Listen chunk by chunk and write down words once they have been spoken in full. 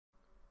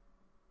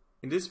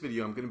In this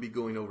video, I'm going to be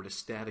going over the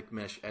Static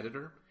Mesh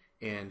Editor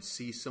and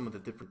see some of the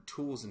different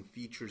tools and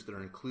features that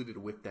are included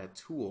with that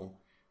tool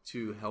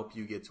to help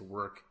you get to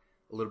work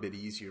a little bit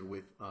easier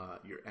with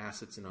your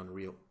assets in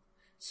Unreal.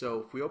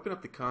 So if we open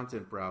up the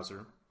content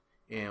browser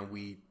and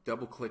we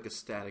double click a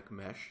static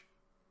mesh,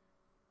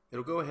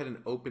 it'll go ahead and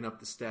open up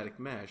the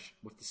static mesh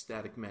with the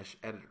Static Mesh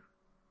Editor.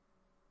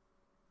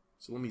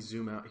 So let me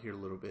zoom out here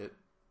a little bit.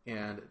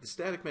 And the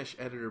Static Mesh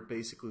Editor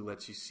basically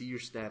lets you see your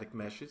static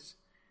meshes,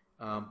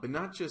 but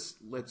not just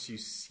lets you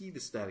see the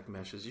static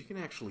meshes, you can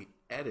actually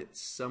edit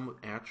some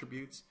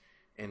attributes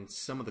and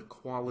some of the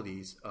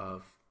qualities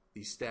of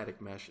these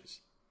static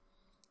meshes.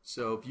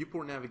 So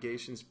Viewport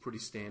Navigation is pretty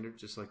standard,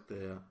 just like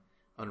the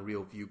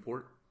Unreal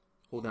Viewport.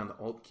 Hold down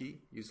the Alt key,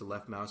 use the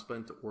left mouse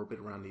button to orbit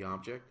around the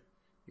object.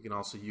 You can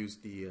also use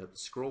the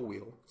scroll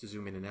wheel to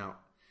zoom in and out.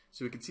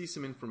 So we can see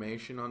some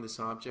information on this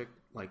object,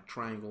 like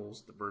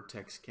triangles, the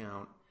vertex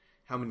count,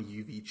 how many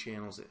UV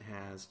channels it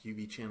has.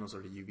 UV channels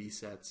are the UV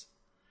sets.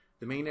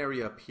 The main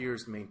area up here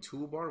is the main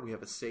toolbar. We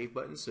have a save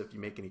button, so if you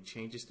make any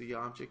changes to the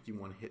object, you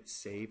want to hit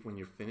save when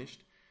you're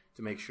finished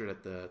to make sure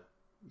that the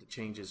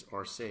changes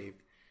are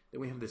saved.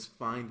 Then we have this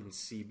find in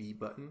CB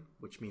button,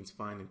 which means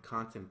find in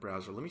content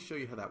browser. Let me show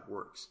you how that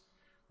works.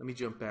 Let me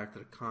jump back to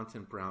the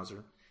content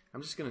browser.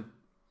 I'm just going to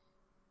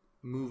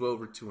move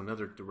over to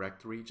another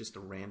directory, just a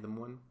random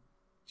one,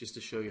 just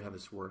to show you how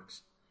this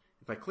works.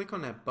 If I click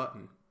on that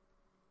button,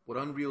 what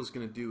Unreal is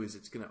going to do is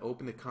it's going to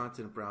open the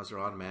content browser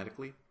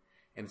automatically,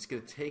 and it's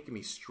going to take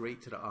me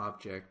straight to the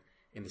object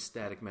in the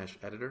Static Mesh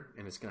Editor,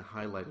 and it's going to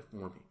highlight it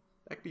for me.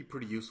 That could be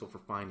pretty useful for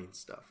finding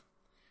stuff.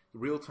 The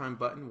real-time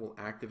button will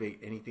activate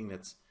anything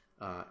that's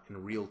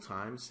in real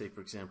time. Say,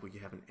 for example, you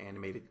have an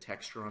animated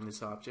texture on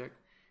this object.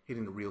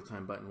 Hitting the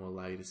real-time button will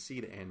allow you to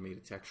see the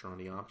animated texture on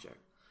the object.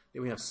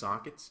 Then we have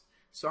sockets.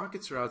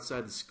 Sockets are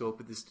outside the scope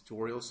of this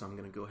tutorial, so I'm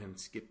going to go ahead and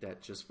skip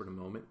that just for the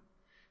moment.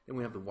 Then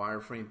we have the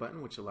Wireframe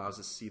button, which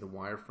allows us to see the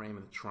wireframe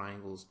and the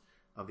triangles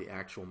of the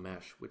actual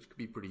mesh, which could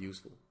be pretty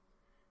useful.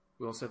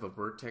 We also have a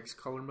vertex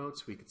color mode,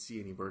 so we could see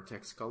any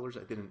vertex colors.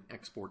 I didn't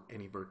export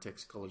any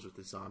vertex colors with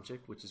this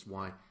object, which is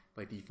why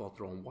by default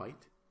they're on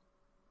white.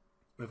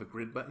 We have a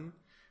grid button.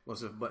 We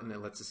also have a button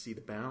that lets us see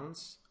the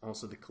bounds,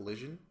 also the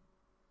collision.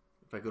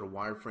 If I go to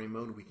wireframe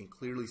mode, we can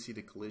clearly see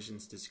the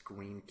collisions, this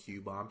green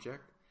cube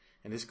object,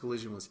 and this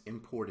collision was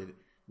imported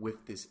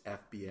with this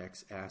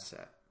FBX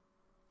asset.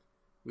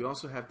 We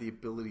also have the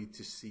ability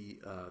to see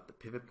the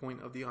pivot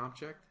point of the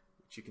object,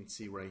 which you can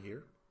see right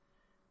here.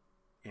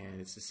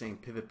 And it's the same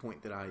pivot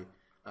point that I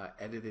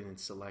edited and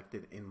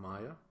selected in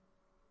Maya.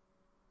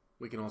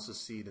 We can also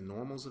see the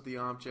normals of the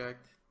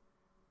object,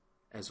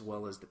 as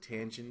well as the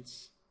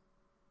tangents.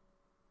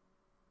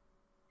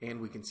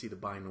 And we can see the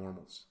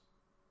binormals.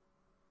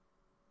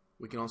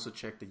 We can also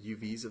check the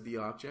UVs of the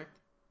object.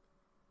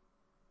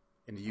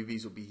 And the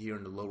UVs will be here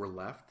in the lower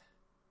left.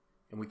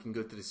 And we can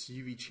go to this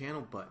UV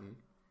channel button.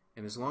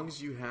 And as long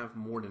as you have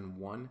more than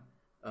one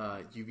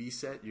UV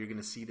set, you're going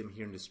to see them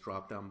here in this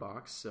drop-down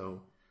box.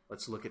 So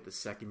let's look at the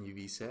second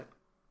UV set.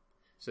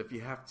 So if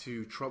you have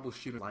to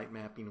troubleshoot light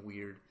mapping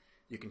weird,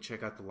 you can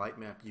check out the light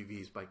map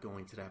UVs by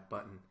going to that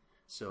button.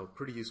 So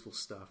pretty useful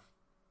stuff.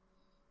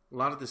 A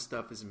lot of this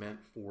stuff is meant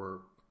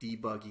for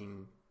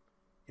debugging,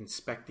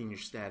 inspecting your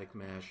static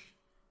mesh.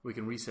 We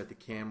can reset the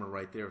camera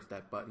right there with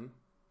that button.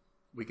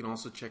 We can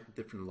also check the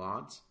different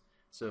LODs.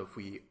 So if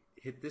we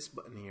hit this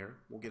button here,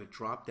 we'll get a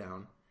drop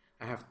down.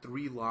 I have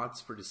 3 LODs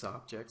for this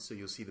object, so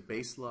you'll see the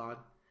base LOD,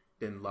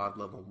 then LOD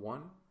level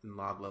 1, and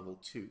LOD level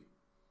 2.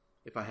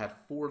 If I had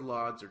 4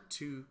 LODs or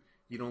 2,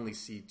 you'd only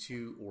see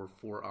 2 or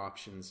 4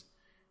 options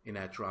in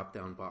that drop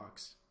down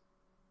box.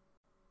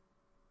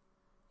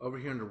 Over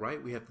here on the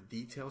right, we have the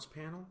details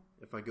panel.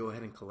 If I go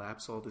ahead and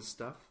collapse all this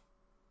stuff,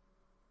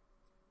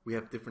 we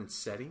have different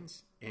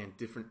settings and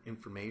different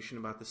information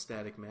about the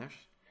static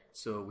mesh.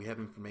 So we have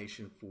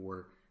information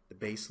for the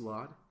base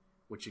LOD,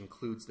 which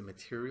includes the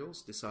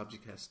materials. This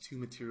object has 2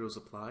 materials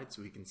applied,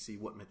 so we can see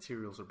what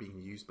materials are being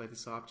used by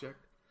this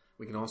object.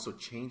 We can also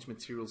change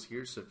materials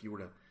here, so if you were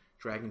to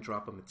drag and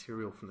drop a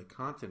material from the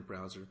content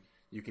browser,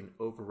 you can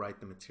overwrite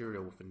the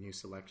material with a new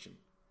selection.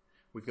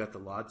 We've got the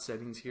Lod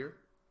settings here.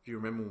 If you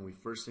remember when we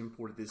first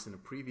imported this in a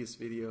previous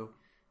video,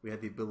 we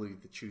had the ability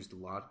to choose the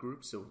Lod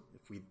group, so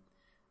if we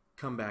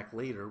come back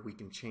later, we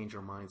can change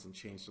our minds and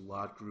change the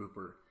Lod group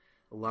or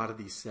a lot of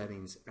these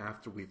settings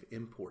after we've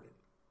imported.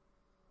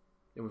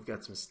 Then we've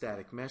got some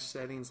static mesh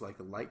settings like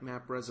the light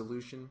map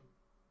resolution,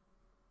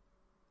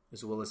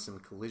 as well as some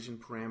collision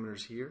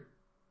parameters here.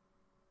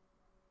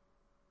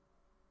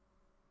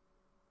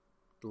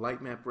 The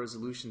light map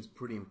resolution is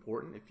pretty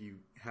important. If you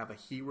have a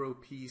hero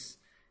piece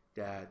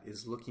that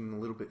is looking a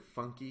little bit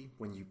funky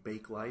when you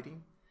bake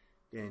lighting,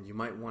 then you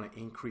might want to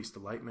increase the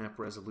light map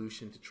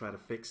resolution to try to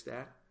fix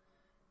that.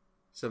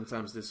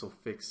 Sometimes this will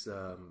fix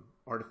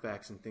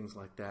artifacts and things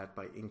like that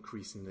by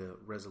increasing the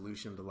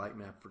resolution of the light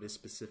map for this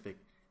specific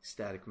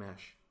static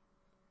mesh.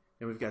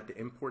 And we've got the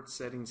import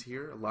settings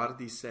here. A lot of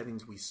these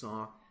settings we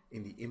saw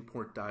in the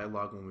import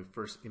dialog when we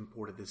first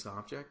imported this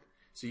object.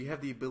 So you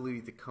have the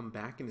ability to come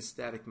back in the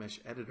Static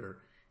Mesh Editor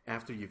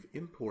after you've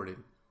imported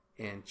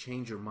and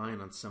change your mind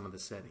on some of the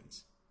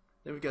settings.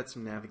 Then we've got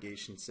some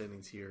navigation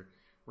settings here.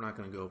 We're not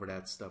going to go over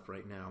that stuff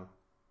right now.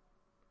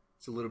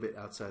 It's a little bit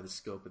outside the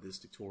scope of this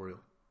tutorial.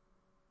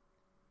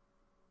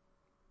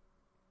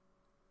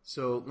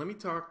 So let me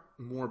talk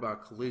more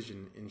about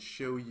collision and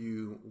show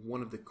you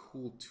one of the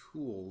cool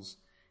tools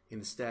in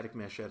the static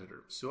mesh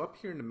editor. So up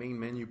here in the main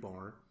menu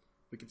bar,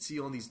 we can see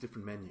all these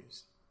different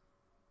menus.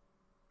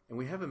 And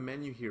we have a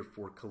menu here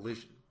for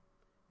collision.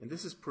 And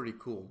this is pretty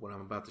cool, what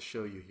I'm about to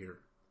show you here.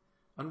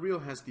 Unreal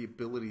has the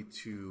ability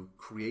to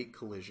create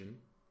collision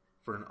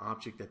for an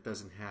object that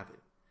doesn't have it.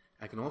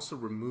 I can also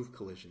remove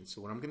collision.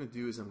 So what I'm going to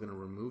do is I'm going to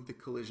remove the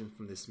collision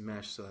from this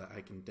mesh so that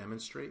I can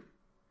demonstrate.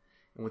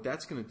 And what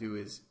that's going to do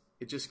is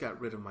it just got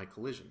rid of my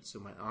collision. So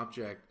my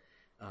object,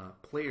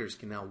 players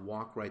can now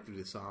walk right through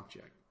this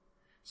object.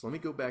 So let me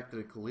go back to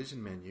the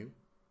collision menu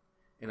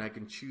and I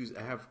can choose.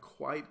 I have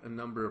quite a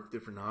number of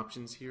different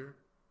options here.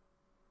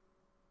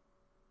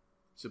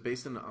 So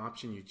based on the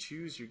option you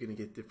choose, you're going to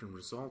get different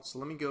results. So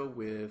let me go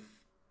with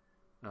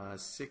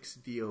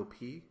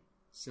 6DOP,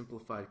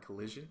 Simplified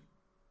Collision.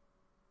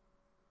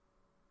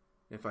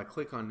 And if I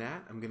click on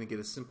that, I'm going to get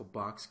a simple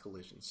box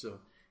collision. So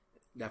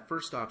that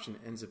first option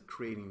ends up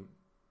creating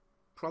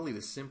probably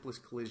the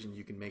simplest collision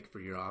you can make for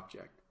your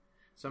object.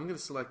 So I'm going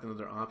to select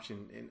another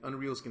option, and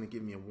Unreal is going to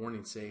give me a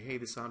warning, say, hey,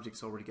 this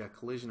object's already got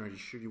collision. Are you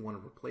sure you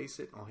want to replace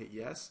it? I'll hit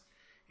yes.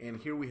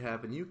 And here we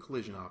have a new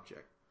collision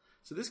object.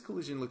 So this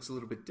collision looks a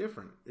little bit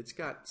different. It's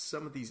got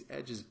some of these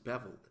edges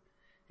beveled.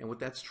 And what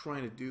that's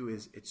trying to do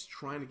is it's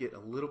trying to get a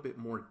little bit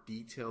more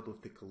detailed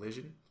with the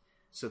collision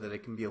so that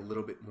it can be a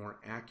little bit more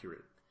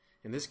accurate.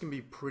 And this can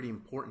be pretty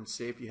important.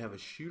 Say if you have a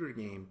shooter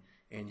game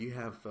and you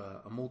have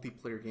a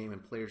multiplayer game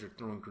and players are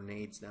throwing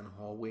grenades down the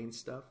hallway and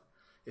stuff.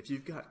 If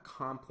you've got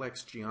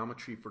complex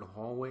geometry for the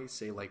hallway,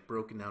 say like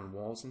broken down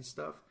walls and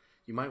stuff,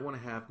 you might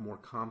want to have more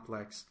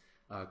complex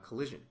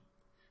collision.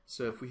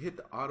 So if we hit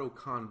the auto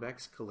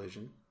convex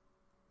collision,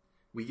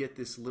 we get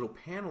this little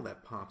panel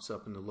that pops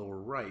up in the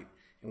lower right,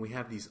 and we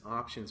have these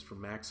options for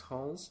max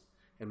hulls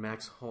and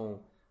max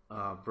hull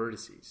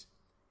vertices.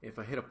 If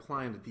I hit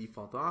apply on the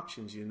default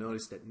options, you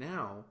notice that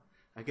now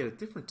I get a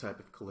different type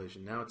of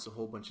collision. Now it's a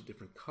whole bunch of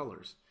different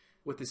colors.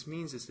 What this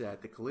means is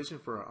that the collision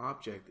for our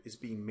object is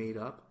being made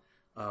up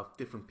of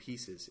different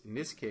pieces. In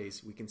this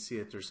case, we can see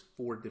that there's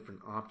 4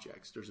 different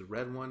objects. There's a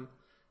red one,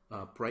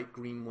 a bright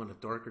green one, a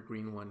darker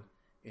green one,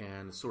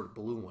 and a sort of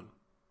blue one.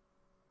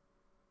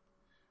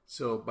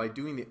 So by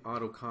doing the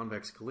auto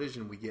convex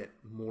collision, we get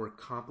more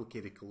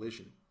complicated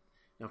collision.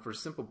 Now for a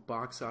simple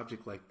box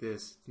object like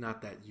this, it's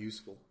not that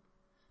useful.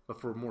 But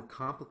for a more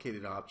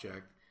complicated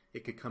object,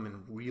 it could come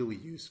in really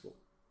useful.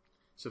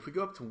 So if we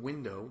go up to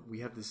Window, we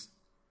have this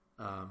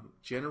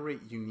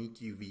Generate Unique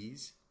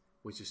UVs,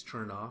 which is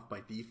turned off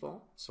by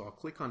default. So I'll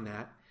click on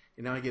that,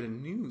 and now I get a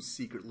new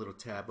secret little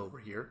tab over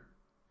here.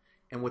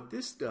 And what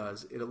this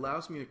does, it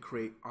allows me to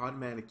create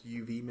automatic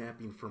UV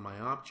mapping for my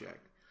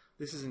object.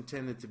 This is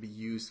intended to be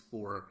used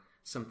for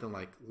something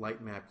like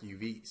light map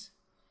UVs.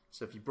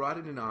 So if you brought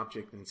in an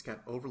object and it's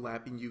got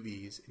overlapping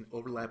UVs, and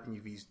overlapping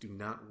UVs do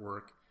not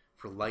work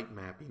for light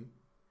mapping,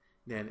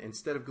 then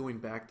instead of going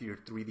back to your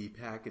 3D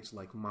package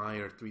like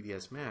Maya or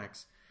 3ds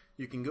Max,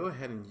 you can go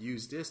ahead and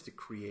use this to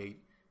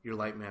create your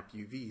light map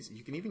UVs.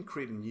 You can even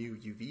create a new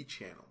UV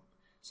channel.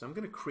 So I'm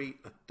going to create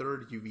a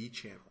third UV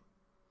channel.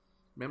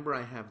 Remember,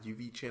 I have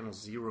UV channel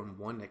 0 and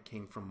 1 that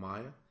came from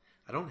Maya.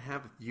 I don't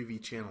have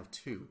UV channel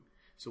 2.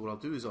 So what I'll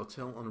do is I'll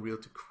tell Unreal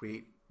to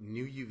create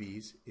new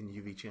UVs in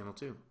UV channel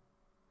 2.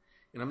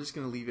 And I'm just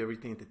going to leave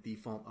everything at the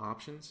default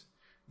options.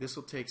 This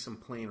will take some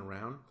playing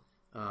around.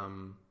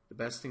 The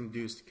best thing to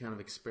do is to kind of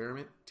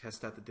experiment,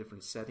 test out the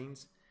different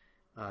settings.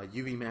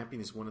 UV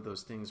mapping is one of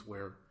those things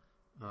where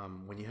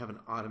when you have an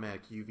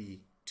automatic UV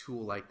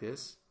tool like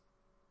this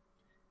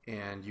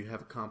and you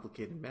have a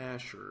complicated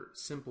mesh or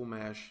simple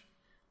mesh,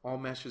 all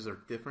meshes are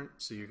different,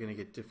 so you're going to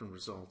get different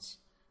results.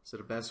 So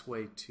the best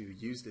way to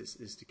use this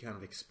is to kind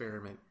of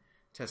experiment,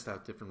 test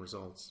out different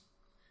results.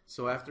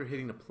 So after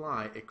hitting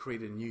apply, it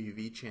created a new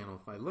UV channel.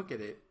 If I look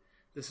at it,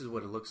 this is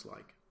what it looks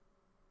like.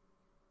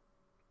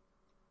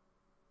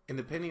 And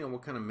depending on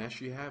what kind of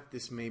mesh you have,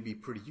 this may be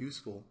pretty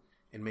useful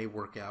and may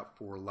work out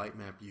for light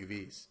map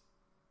UVs.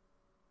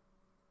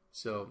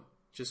 So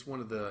just one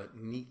of the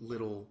neat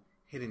little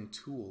hidden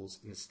tools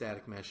in the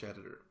static mesh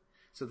editor.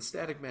 So the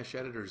static mesh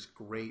editor is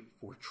great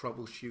for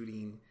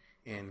troubleshooting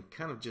and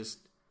kind of just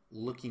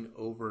looking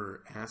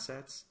over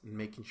assets and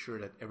making sure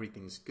that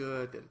everything's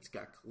good, that it's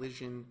got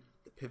collision,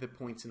 the pivot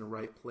points in the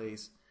right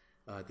place,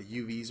 the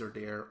UVs are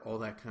there, all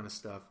that kind of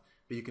stuff.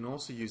 But you can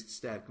also use the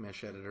static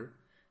mesh editor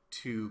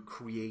to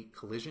create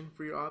collision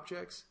for your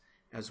objects,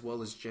 as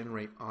well as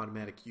generate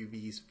automatic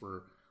UVs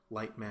for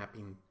light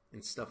mapping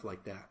and stuff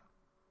like that.